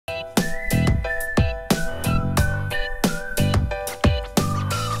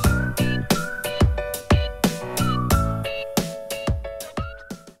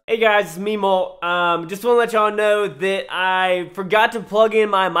guys, it's me, Molt. Just want to let y'all know that I forgot to plug in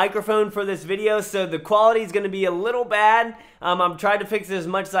my microphone for this video, so the quality is going to be a little bad. I'm trying to fix it as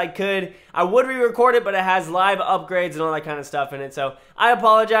much as I could. I would re-record it, but it has live upgrades and all that kind of stuff in it, so I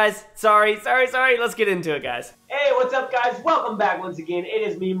apologize. Sorry. Let's get into it, guys. Hey, what's up, guys? Welcome back once again. It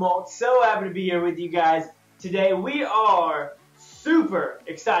is me, Molt. So happy to be here with you guys. Today, we are super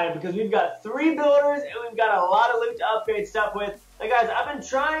excited because we've got 3 builders and we've got a lot of loot to upgrade stuff with. Now guys, I've been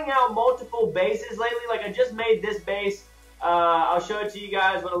trying out multiple bases lately. Like, I just made this base. I'll show it to you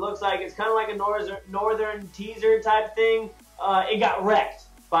guys what it looks like. It's kind of like a northern teaser type thing. It got wrecked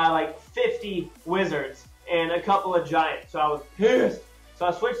by like 50 wizards and a couple of giants, so I was pissed. So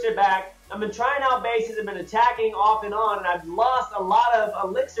I switched it back. I've been trying out bases. I've been attacking off and on, and I've lost a lot of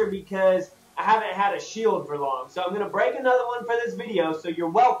elixir because I haven't had a shield for long. So I'm going to break another one for this video, so you're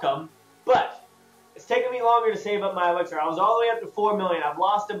welcome. But it's taken me longer to save up my elixir. I was all the way up to 4 million. I've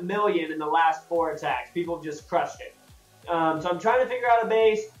lost 1 million in the last 4 attacks. People have just crushed it. So I'm trying to figure out a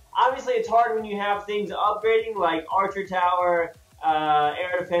base. Obviously, it's hard when you have things upgrading, like Archer Tower,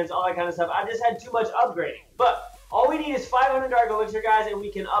 Air Defense, all that kind of stuff. I just had too much upgrading. But all we need is 500 Dark Elixir, guys, and we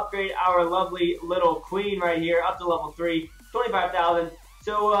can upgrade our lovely little queen right here up to level 3, 25,000.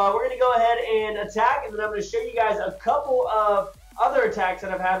 So we're going to go ahead and attack, and then I'm going to show you guys a couple of other attacks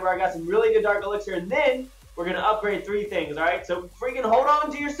that I've had where I got some really good Dark Elixir, and then we're going to upgrade 3 things, alright? So freaking hold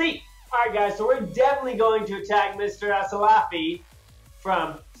on to your seat. Alright guys, so we're definitely going to attack Mr. Salafi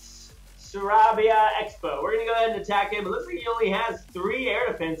from Sarabia Expo. We're going to go ahead and attack him. It looks like he only has 3 air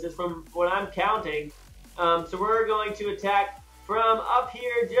defenses from what I'm counting. So we're going to attack from up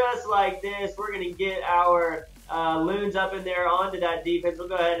here just like this. We're going to get our loons up in there onto that defense. We'll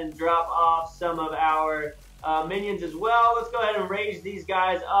go ahead and drop off some of our minions as well. Let's go ahead and raise these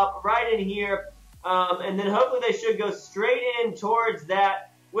guys up right in here. And then hopefully they should go straight in towards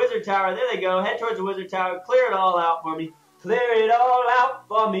that wizard tower. There they go. Head towards the wizard tower. Clear it all out for me. Clear it all out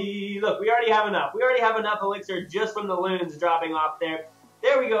for me. Look, we already have enough. We already have enough elixir just from the loons dropping off there.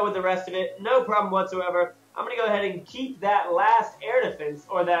 There we go with the rest of it. No problem whatsoever. I'm going to go ahead and keep that last air defense,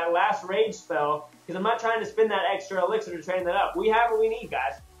 or that last rage spell, because I'm not trying to spend that extra elixir to train that up. We have what we need,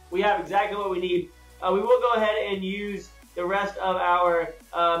 guys. We have exactly what we need. We will go ahead and use the rest of our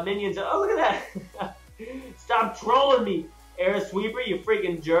minions. Oh, look at that. Stop trolling me, Air Sweeper, you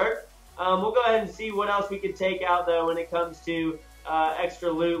freaking jerk. We'll go ahead and see what else we could take out, though, when it comes to extra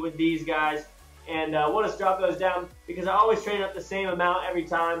loot with these guys. And we'll just drop those down, because I always train up the same amount every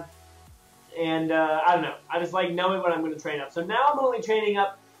time. And I don't know. I just like knowing what I'm going to train up. So now I'm only training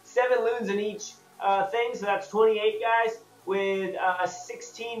up 7 loons in each thing, so that's 28, guys, with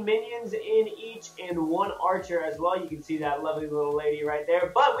 16 minions in each and 1 archer as well. You can see that lovely little lady right there.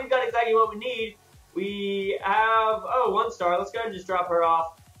 But we've got exactly what we need. We have, 1 star. Let's go ahead and just drop her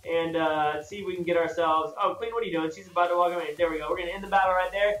off and see if we can get ourselves. Oh, Queen, what are you doing? She's about to walk away. There we go. We're going to end the battle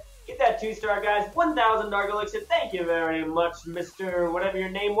right there. Get that 2-star, guys. 1,000 Dark Elixir. Thank you very much, Mr. whatever your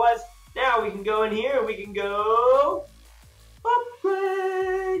name was. Now we can go in here. We can go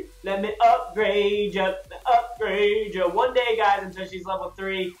upgrade. Let me upgrade you. Upgrade you. One day, guys, until she's level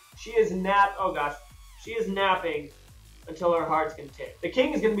 3, she is she is napping until her heart's content. The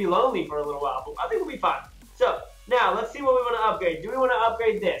king is going to be lonely for a little while, but I think we'll be fine. So now let's see what we want to upgrade. Do we want to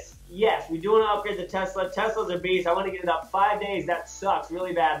upgrade this? Yes, we do want to upgrade the Tesla. Tesla's a beast. I want to get it up 5 days. That sucks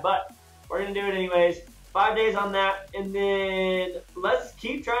really bad, but we're going to do it anyways. 5 days on that, and then let's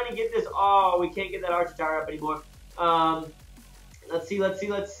keep trying to get this. Oh, we can't get that Archer Tower up anymore. Let's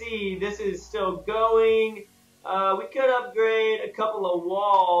see. This is still going. We could upgrade a couple of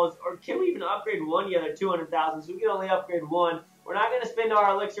walls, or can we even upgrade one? Yeah, they're 200,000, so we can only upgrade 1. We're not going to spend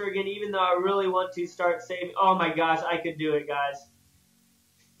our elixir again, even though I really want to start saving. Oh my gosh, I could do it, guys.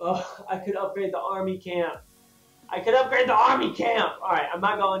 Oh, I could upgrade the army camp. I could upgrade the army camp. Alright, I'm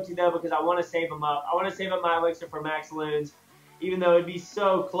not going to, though, because I want to save them up. I want to save up my elixir for max loons, even though it'd be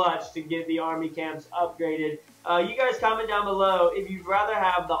so clutch to get the army camps upgraded. You guys comment down below if you'd rather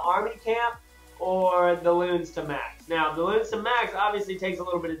have the army camp or the loons to max. Now, the loons to max obviously takes a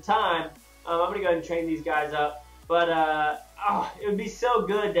little bit of time. I'm going to go ahead and train these guys up. But, it would be so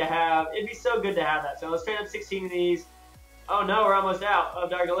good to have. It'd be so good to have that. So let's train up 16 of these. Oh, no, we're almost out of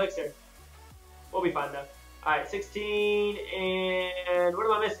Dark Elixir. We'll be fine, though. Alright, 16, and what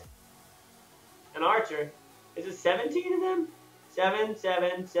am I missing? An archer. Is it 17 of them? 7,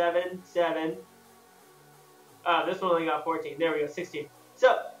 7, 7, 7. This one only got 14. There we go, 16.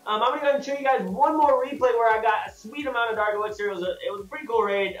 So, I'm going to go ahead and show you guys one more replay where I got a sweet amount of Dark Elixir. It was a pretty cool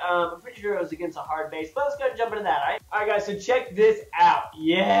raid. I'm pretty sure it was against a hard base, but let's go ahead and jump into that, alright? Alright guys, so check this out.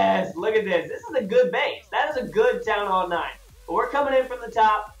 Yes, look at this. This is a good base. That is a good Town Hall 9. But we're coming in from the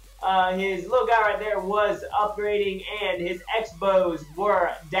top. his little guy right there was upgrading, and his X-bows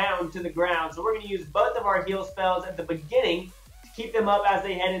were down to the ground. So we're going to use both of our heal spells at the beginning to keep them up as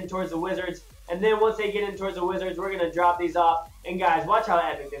they head in towards the wizards. And then once they get in towards the wizards, we're going to drop these off. And guys, watch how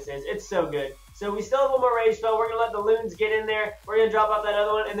epic this is. It's so good. So we still have one more rage spell. We're going to let the loons get in there. We're going to drop off that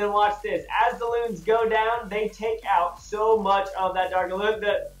other one. And then watch this. As the loons go down, they take out so much of that dark. Look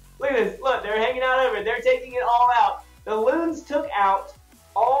at this. Look, they're hanging out over it. They're taking it all out. The loons took out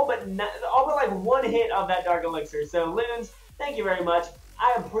all but like one hit of that dark elixir. So loons, thank you very much.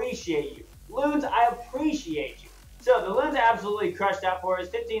 I appreciate you. Loons, I appreciate you. So the loons absolutely crushed out for us.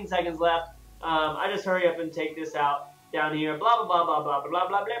 15 seconds left. I just hurry up and take this out down here. Blah, blah, blah, blah, blah, blah,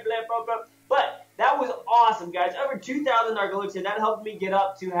 blah, blah, blah, blah, blah. But that was awesome, guys. Over 2,000 dark elixir. That helped me get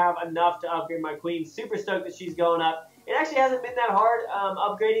up to have enough to upgrade my queen. Super stoked that she's going up. It actually hasn't been that hard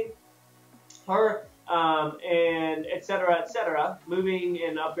upgrading her. And etc. Moving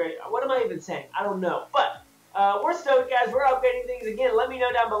and upgrading. What am I even saying? I don't know. But we're stoked, guys. We're upgrading things again. Let me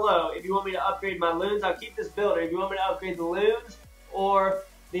know down below if you want me to upgrade my loons. I'll keep this builder. If you want me to upgrade the loons or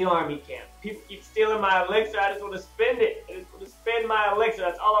the army camp. People keep stealing my elixir. I just want to spend it. I just want to spend my elixir.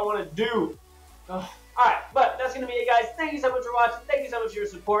 That's all I want to do. Alright, but that's going to be it, guys. Thank you so much for watching. Thank you so much for your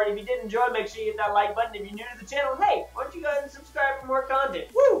support. If you did enjoy, make sure you hit that like button. If you're new to the channel, hey, why don't you go ahead and subscribe for more content?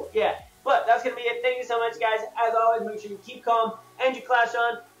 Woo! Yeah. But that's going to be it. Thank you so much, guys. As always, make sure you keep calm and you clash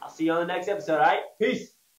on. I'll see you on the next episode, alright? Peace!